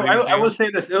something. Okay, I will say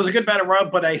this. It was a good Battle Royal,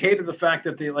 but I hated the fact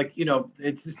that they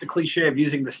it's just a cliche of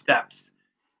using the steps.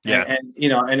 Yeah. And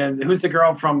then who's the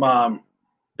girl from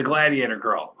the Gladiator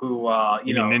girl who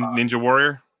Ninja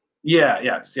Warrior? Yeah,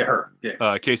 her.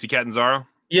 Yeah. Casey Catanzaro?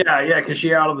 Yeah, because she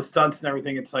had all the stunts and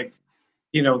everything. It's like,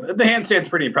 the handstand's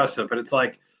pretty impressive, but it's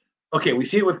like, okay, we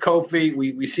see it with Kofi,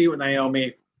 we see it with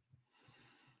Naomi.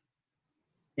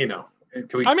 I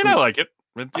like it.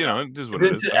 But, it is what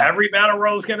it is. Every Battle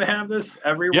Royal is going to have this.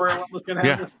 Every Royal Rumble is going to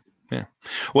have this. Yeah.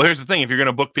 Well, here's the thing: if you're going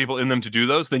to book people in them to do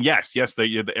those, then yes,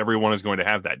 everyone is going to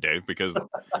have that, Dave. Because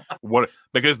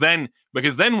then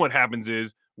what happens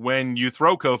is when you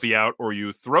throw Kofi out or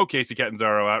you throw Casey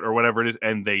Catanzaro out or whatever it is,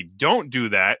 and they don't do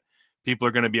that, people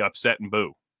are going to be upset and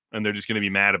boo, and they're just going to be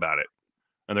mad about it,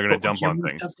 and they're going to dump on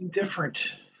things. Something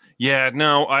different. Yeah,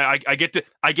 no, I get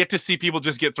to see people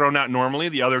just get thrown out normally.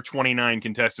 The other 29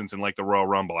 contestants in like the Royal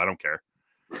Rumble, I don't care.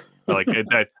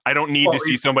 I don't need to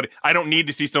see somebody. I don't need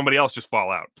to see somebody else just fall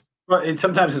out. Well,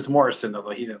 sometimes it's Morrison, though.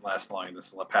 He didn't last long in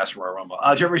this past Royal Rumble.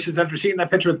 Jeffrey says, after seeing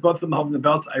that picture with both of them holding the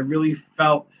belts, I really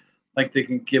felt like they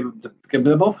can give them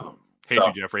to both of them. Hate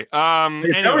you, Jeffrey.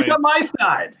 Anyways, on my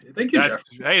side. Thank you,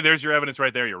 Jeffrey. Hey, there's your evidence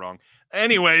right there. You're wrong.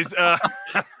 Anyways, so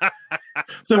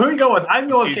who are you going with? I'm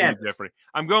going with Candice. Jeffrey.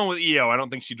 I'm going with Io. I don't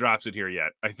think she drops it here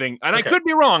yet. I think, and I could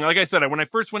be wrong. Like I said, when I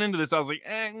first went into this, I was like,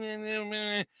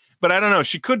 but I don't know.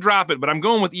 She could drop it, but I'm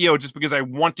going with Io just because I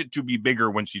want it to be bigger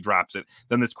when she drops it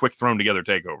than this quick thrown together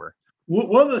takeover.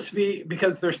 Will this be,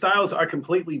 because their styles are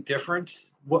completely different?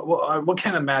 What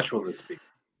kind of match will this be?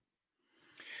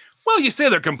 Well, you say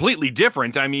they're completely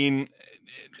different. I mean,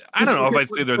 I don't know if I'd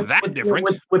say they're that different.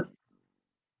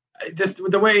 Just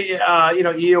with the way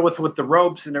Io with the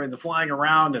ropes and everything, the flying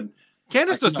around, and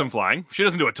Candice does some flying. She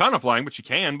doesn't do a ton of flying, but she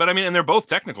can. But I mean, and they're both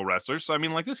technical wrestlers, so I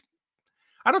mean, like this,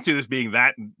 I don't see this being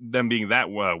that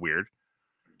weird.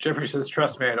 Jeffrey says,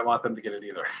 "Trust me, I don't want them to get it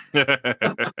either."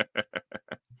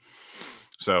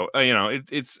 So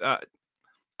it's.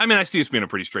 I mean, I see this being a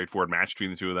pretty straightforward match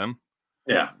between the two of them.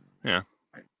 Yeah. Yeah.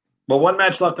 Well, one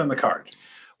match left on the card.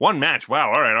 One match.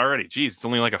 Wow. All right. Already. Jeez. It's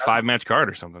only like a 5-match card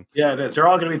or something. Yeah, it is. They're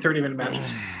all going to be 30-minute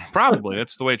matches. Probably.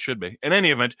 That's the way it should be. In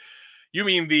any event, you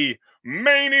mean the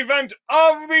main event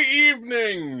of the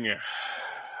evening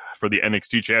for the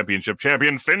NXT Championship.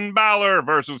 Champion Finn Balor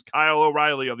versus Kyle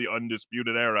O'Reilly of the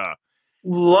Undisputed Era.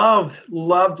 Loved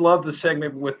the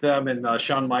segment with them and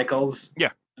Shawn Michaels.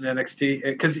 Yeah. in NXT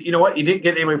because you know what? You didn't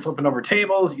get anybody flipping over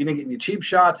tables. You didn't get any cheap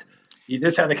shots. You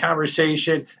just had a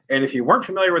conversation. And if you weren't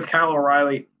familiar with Kyle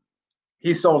O'Reilly,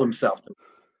 he sold himself.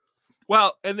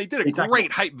 Well, and they did a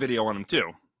great hype video on him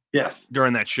too. Yes.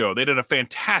 During that show, they did a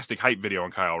fantastic hype video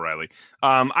on Kyle O'Reilly.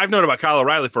 I've known about Kyle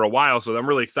O'Reilly for a while, so I'm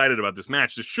really excited about this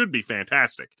match. This should be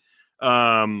fantastic.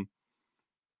 What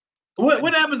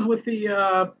happens with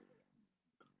the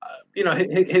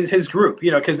his group?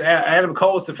 You know, because Adam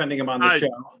Cole is defending him on the show.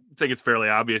 I think it's fairly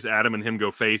obvious. Adam and him go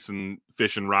face, and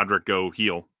Fish and Roderick go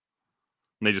heel,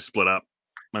 and they just split up.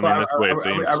 I mean, that's the way it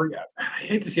seems. I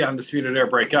hate to see Undisputed Era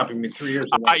break up. I mean, 3 years.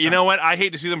 You know what? I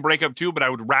hate to see them break up too, but I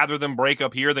would rather them break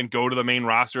up here than go to the main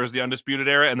roster as the Undisputed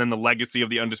Era, and then the legacy of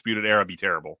the Undisputed Era be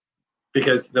terrible.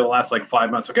 Because they'll last like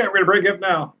 5 months. Okay, we're gonna break up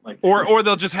now. Like, or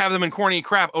they'll just have them in corny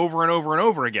crap over and over and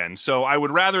over again. So I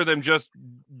would rather them just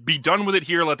be done with it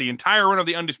here, let the entire run of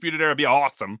the Undisputed Era be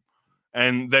awesome,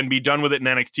 and then be done with it in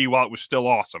NXT while it was still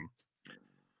awesome.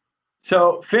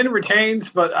 So Finn retains,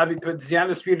 but the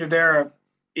Undisputed Era.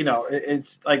 You know,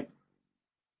 it's like,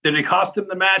 did it cost him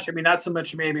the match? I mean, not so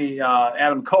much maybe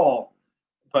Adam Cole,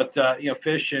 but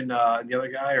Fish and the other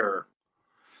guy. Or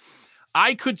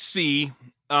I could see,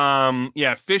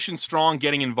 Fish and Strong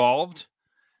getting involved,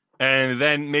 and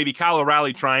then maybe Kyle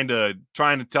O'Reilly trying to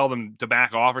tell them to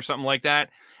back off or something like that.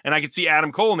 And I could see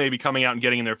Adam Cole maybe coming out and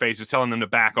getting in their faces, telling them to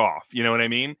back off. You know what I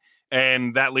mean?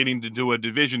 And that leading to do a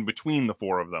division between the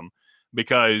four of them,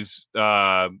 because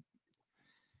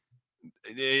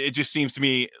it just seems to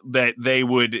me that it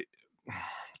would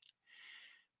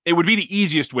be the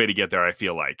easiest way to get there, I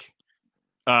feel like,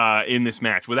 in this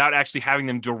match without actually having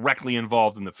them directly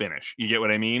involved in the finish. You get what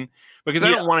I mean? Because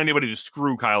I don't want anybody to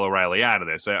screw Kyle O'Reilly out of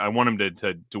this. I want him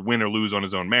to win or lose on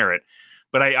his own merit.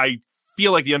 But I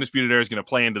feel like the Undisputed Era is going to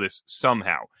play into this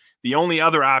somehow. The only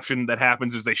other option that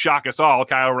happens is they shock us all.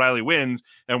 Kyle O'Reilly wins,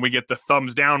 and we get the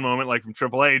thumbs down moment like from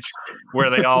Triple H where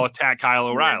they all attack Kyle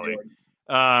O'Reilly.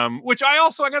 Which I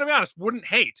got to be honest, wouldn't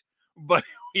hate, but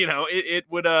it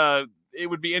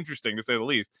would be interesting to say the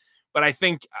least. But I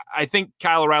think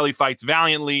Kyle O'Reilly fights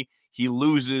valiantly. He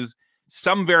loses.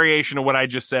 Some variation of what I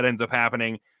just said ends up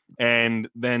happening, and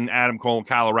then Adam Cole and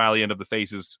Kyle O'Reilly end up the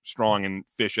faces, Strong and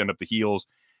Fish end up the heels.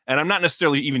 And I'm not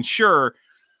necessarily even sure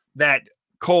that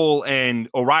Cole and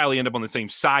O'Reilly end up on the same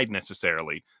side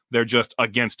necessarily. They're just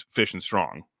against Fish and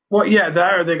Strong. Well, yeah,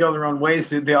 that or they go their own ways.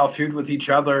 They all feud with each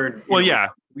other. We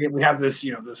have this,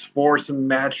 this foursome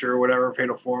match or whatever,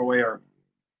 fatal four-way. Or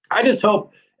I just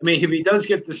hope. I mean, if he does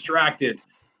get distracted,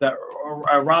 that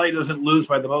O'Reilly doesn't lose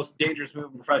by the most dangerous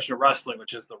move in professional wrestling,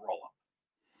 which is the roll-up.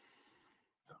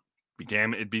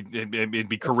 It'd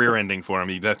be career-ending for him.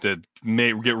 He'd have to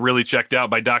get really checked out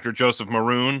by Dr. Joseph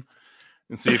Maroon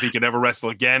and see if he could ever wrestle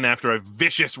again after a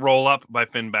vicious roll-up by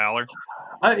Finn Balor.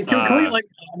 It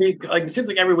seems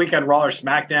like every week on Raw or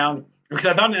SmackDown, because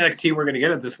I thought in NXT we're going to get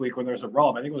it this week when there's a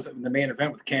roll-up. I think it was in the main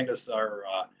event with Candice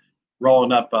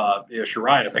rolling up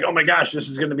Shirai. It's like, oh my gosh, this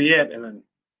is going to be it, and then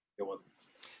it wasn't.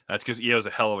 That's because Io's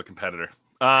a hell of a competitor.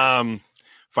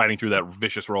 Fighting through that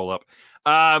vicious roll-up.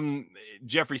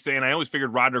 Jeffrey saying, I always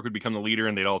figured Roderick would become the leader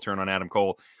and they'd all turn on Adam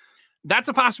Cole. That's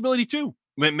a possibility too.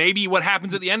 Maybe what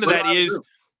happens at the end of that is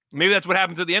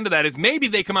maybe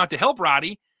they come out to help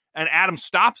Roddy and Adam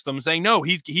stops them saying, no,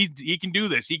 he can do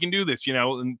this. He can do this,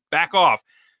 and back off.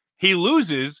 He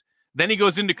loses. Then he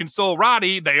goes in to console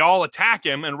Roddy. They all attack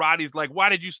him. And Roddy's like, why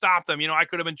did you stop them? I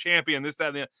could have been champion, this, that,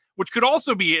 and that, which could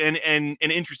also be an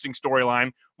interesting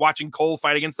storyline watching Cole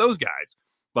fight against those guys.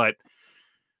 But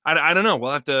I don't know.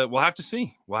 We'll have to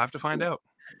see. We'll have to find out.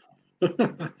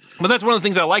 But that's one of the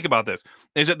things I like about this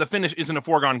is that the finish isn't a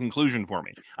foregone conclusion for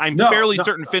me. I'm fairly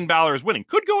certain Finn Balor is winning.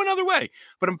 Could go another way,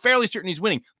 but I'm fairly certain he's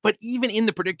winning. But even in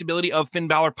the predictability of Finn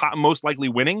Balor most likely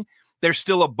winning, there's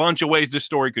still a bunch of ways this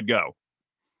story could go.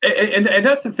 And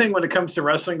that's the thing when it comes to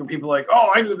wrestling, when people are like, oh,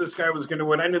 I knew this guy was going to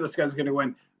win. I knew this guy was going to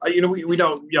win. We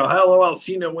don't, LOL,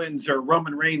 Cena wins or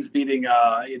Roman Reigns beating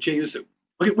Jey Uso.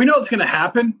 Okay, we know it's going to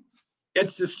happen.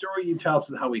 It's the story you tell us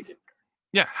and how we did.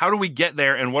 Yeah, how do we get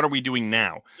there, and what are we doing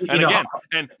now? And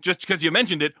and just because you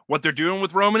mentioned it, what they're doing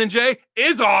with Roman and Jay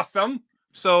is awesome.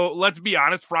 So let's be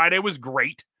honest, Friday was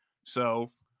great.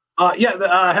 So, Hell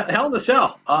in a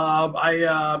Cell.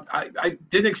 I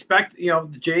didn't expect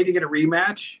Jay to get a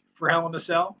rematch for Hell in a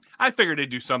Cell. I figured they'd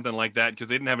do something like that because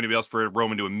they didn't have anybody else for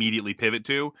Roman to immediately pivot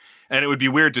to, and it would be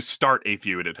weird to start a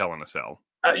feud at Hell in a Cell.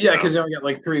 Because you only got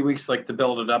like 3 weeks to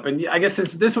build it up, and I guess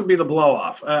this would be the blow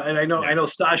off. And I know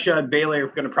Sasha and Bayley are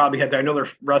going to probably head there. I know they're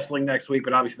wrestling next week,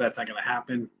 but obviously that's not going to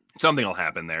happen. Something will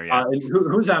happen there. Yeah. And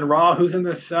who's on Raw? Who's in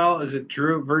this cell? Is it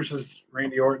Drew versus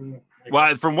Randy Orton?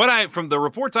 Well, from the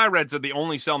reports I read, said the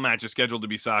only cell match is scheduled to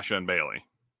be Sasha and Bayley.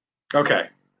 Okay.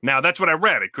 Now that's what I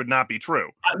read. It could not be true.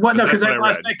 Well, no, because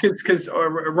last night, because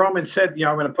Roman said,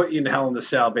 I'm going to put you in Hell in the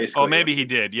Cell, basically. Oh, maybe he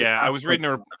did. Yeah, I was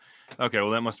reading Okay,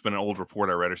 well, that must have been an old report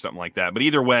I read or something like that. But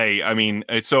either way, I mean,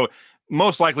 so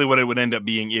most likely what it would end up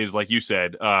being is, like you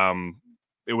said,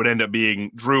 it would end up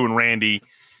being Drew and Randy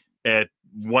at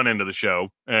one end of the show,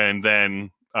 and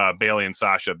then Bayley and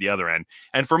Sasha at the other end.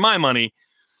 And for my money,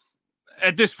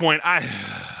 at this point,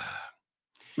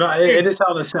 No, it is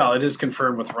Hell in a Cell. It is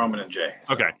confirmed with Roman and Jay.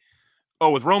 So. Okay. Oh,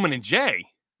 with Roman and Jay?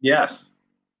 Yes.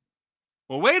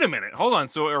 Well, wait a minute. Hold on.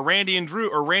 So are Randy and Drew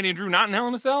not in Hell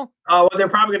in a Cell? Oh, well, they're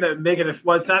probably going to make it.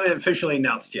 Well, it's not officially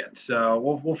announced yet, so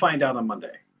we'll find out on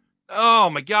Monday. Oh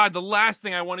my God! The last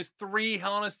thing I want is 3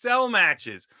 Hell in a Cell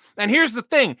matches. And here's the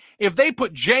thing: if they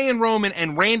put Jay and Roman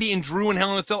and Randy and Drew in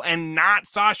Hell in a Cell and not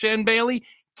Sasha and Bayley,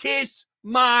 kiss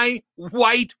my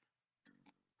white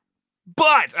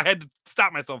butt. I had to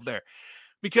stop myself there.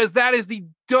 Because that is the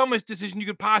dumbest decision you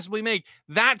could possibly make.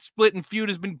 That split and feud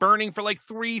has been burning for like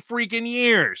 3 freaking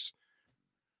years.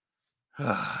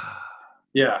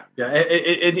 Yeah.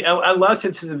 Unless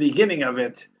it's the beginning of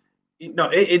it,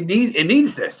 it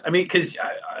needs this. I mean, because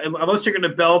unless they're going to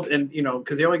build, and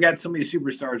because they only got so many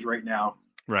superstars right now,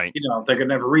 right? They're going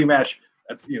to have a rematch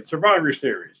at Survivor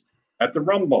Series, at the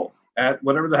Rumble, at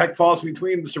whatever the heck falls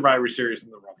between the Survivor Series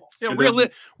and the Rumble. Yeah,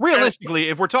 realistically,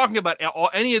 if we're talking about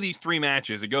any of these 3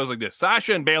 matches, it goes like this.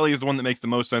 Sasha and Bayley is the one that makes the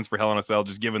most sense for Hell in a Cell,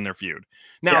 just given their feud.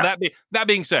 Now, that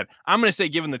being said, I'm going to say,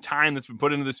 given the time that's been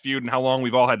put into this feud and how long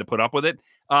we've all had to put up with it,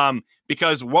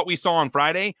 because what we saw on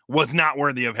Friday was not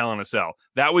worthy of Hell in a Cell.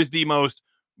 That was the most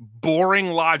boring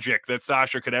logic that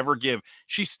Sasha could ever give.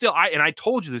 She's still, and I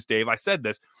told you this, Dave, I said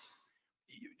this.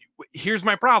 Here's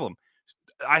my problem.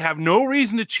 I have no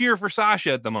reason to cheer for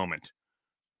Sasha at the moment.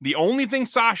 The only thing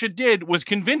Sasha did was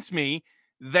convince me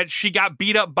that she got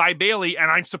beat up by Bayley,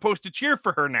 and I'm supposed to cheer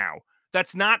for her now.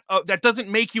 That's not that doesn't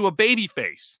make you a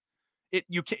babyface.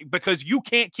 Because you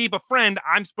can't keep a friend.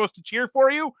 I'm supposed to cheer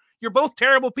for you. You're both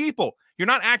terrible people. You're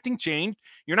not acting changed.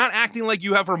 You're not acting like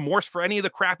you have remorse for any of the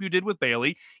crap you did with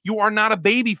Bayley. You are not a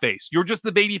babyface. You're just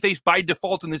the babyface by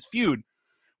default in this feud,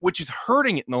 which is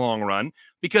hurting it in the long run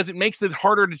because it makes it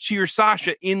harder to cheer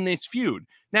Sasha in this feud.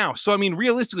 Now, so I mean,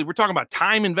 realistically, we're talking about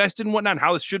time invested and whatnot, and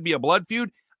how this should be a blood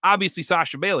feud. Obviously,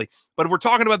 Sasha Bayley. But if we're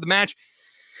talking about the match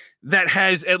that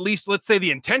has at least, let's say,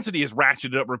 the intensity is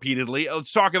ratcheted up repeatedly,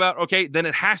 let's talk about, okay, then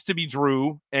it has to be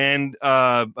Drew and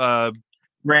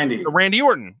Randy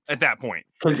Orton at that point.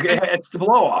 Because it's the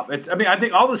blow-off. I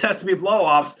think all this has to be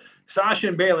blow-offs. Sasha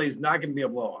and Bayley is not going to be a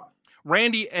blow-off.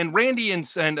 Randy and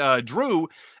Drew,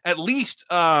 at least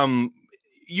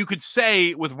you could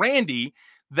say with Randy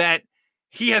that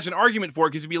he has an argument for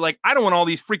it because he'd be like, I don't want all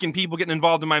these freaking people getting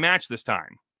involved in my match this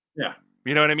time. Yeah.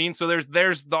 You know what I mean? So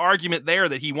there's the argument there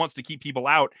that he wants to keep people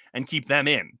out and keep them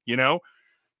in,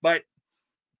 But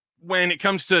when it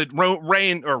comes to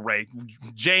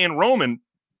Jay and Roman,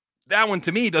 that one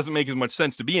to me doesn't make as much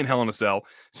sense to be in Hell in a Cell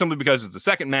simply because it's the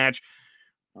second match.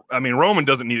 I mean, Roman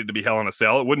doesn't need it to be Hell in a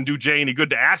Cell. It wouldn't do Jay any good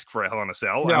to ask for a Hell in a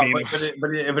Cell. No, I mean,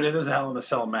 but it is a Hell in a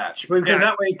Cell match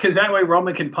because that way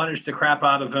Roman can punish the crap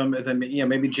out of him, and then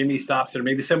maybe Jimmy stops it, or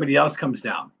maybe somebody else comes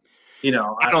down.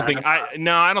 I don't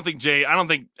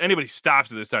think anybody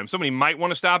stops it this time. Somebody might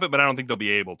want to stop it, but I don't think they'll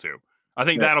be able to. I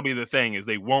think that'll be the thing is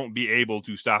they won't be able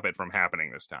to stop it from happening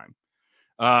this time.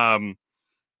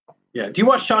 Yeah. Do you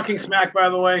watch Talking Smack, by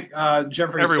the way,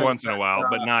 Jeffrey? Every once in a while,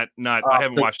 but not. I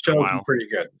haven't watched it in a while. Pretty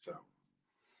good. So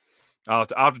I'll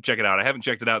have to check it out. I haven't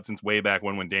checked it out since way back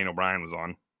when Daniel Bryan was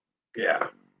on. Yeah.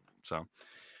 So,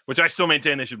 which I still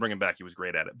maintain they should bring him back. He was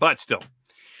great at it, but still.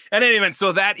 At any event,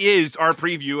 so that is our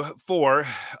preview for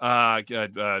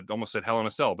almost said Hell in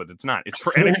a Cell, but it's not. It's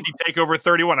for NXT TakeOver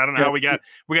 31. I don't know how we got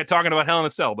talking about Hell in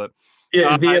a Cell, but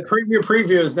yeah, the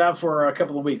preview is now for a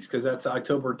couple of weeks because that's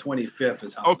October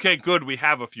 25th. Okay, good. We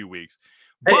have a few weeks.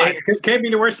 But it can't be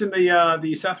any worse than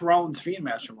the Seth Rollins Fiend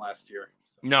match from last year.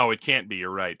 No, it can't be.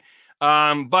 You're right.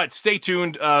 But stay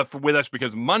tuned with us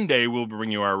because Monday we'll bring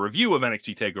you our review of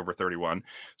NXT TakeOver 31.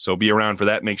 So be around for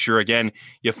that. Make sure, again,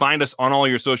 you find us on all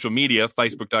your social media,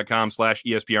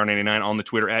 Facebook.com/ESPR99, on the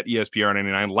Twitter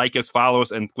 @ESPR99. Like us, follow us,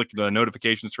 and click the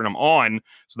notifications, turn them on,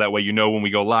 so that way you know when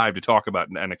we go live to talk about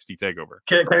NXT TakeOver.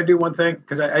 Can I do one thing?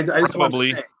 Because I just want to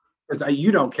say, because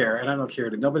you don't care, and I don't care.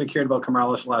 Nobody cared about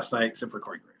Kamala last night except for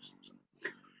Corey Graves.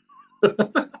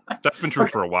 So. That's been true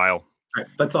for a while. Right,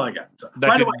 that's all I got. So,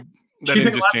 That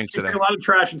didn't just change today. A lot of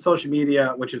trash on social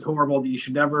media, which is horrible. You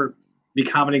should never be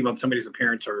commenting about somebody's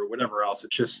appearance or whatever else.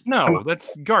 It's just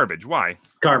that's garbage. Why?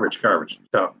 Garbage.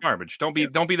 So garbage. Don't be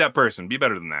that person. Be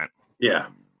better than that. Yeah.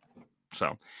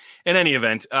 So, in any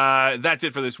event, that's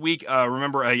it for this week.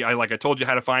 Remember, I like I told you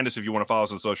how to find us if you want to follow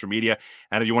us on social media.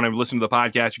 And if you want to listen to the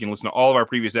podcast, you can listen to all of our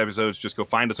previous episodes. Just go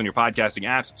find us on your podcasting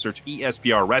apps, search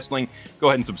ESPR Wrestling. Go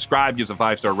ahead and subscribe, give us a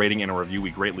 5-star rating and a review.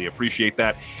 We greatly appreciate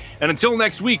that. And until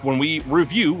next week, when we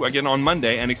review, again on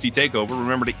Monday, NXT TakeOver,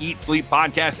 remember to eat, sleep,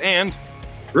 podcast, and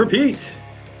repeat.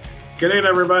 Good night,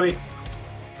 everybody.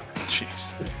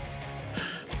 Jeez.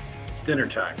 It's dinner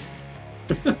time.